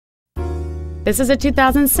This is a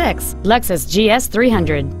 2006 Lexus GS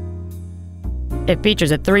 300. It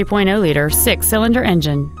features a 3.0-liter six-cylinder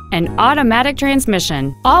engine, an automatic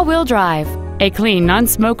transmission, all-wheel drive, a clean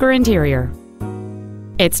non-smoker interior.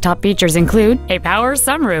 Its top features include a power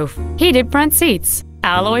sunroof, heated front seats,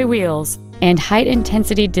 alloy wheels, and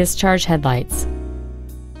high-intensity discharge headlights.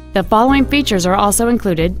 The following features are also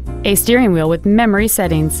included: a steering wheel with memory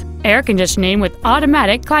settings, air conditioning with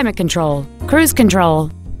automatic climate control, cruise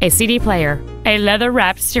control, a CD player, a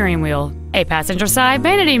leather-wrapped steering wheel, a passenger side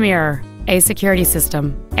vanity mirror, a security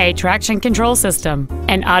system, a traction control system,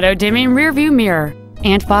 an auto-dimming rearview mirror,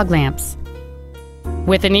 and fog lamps.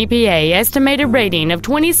 With an EPA estimated rating of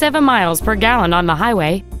 27 miles per gallon on the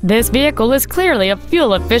highway, this vehicle is clearly a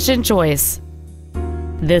fuel-efficient choice.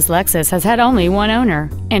 This Lexus has had only one owner,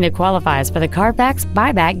 and it qualifies for the Carfax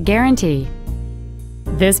buyback guarantee.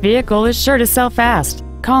 This vehicle is sure to sell fast.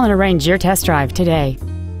 Call and arrange your test drive today.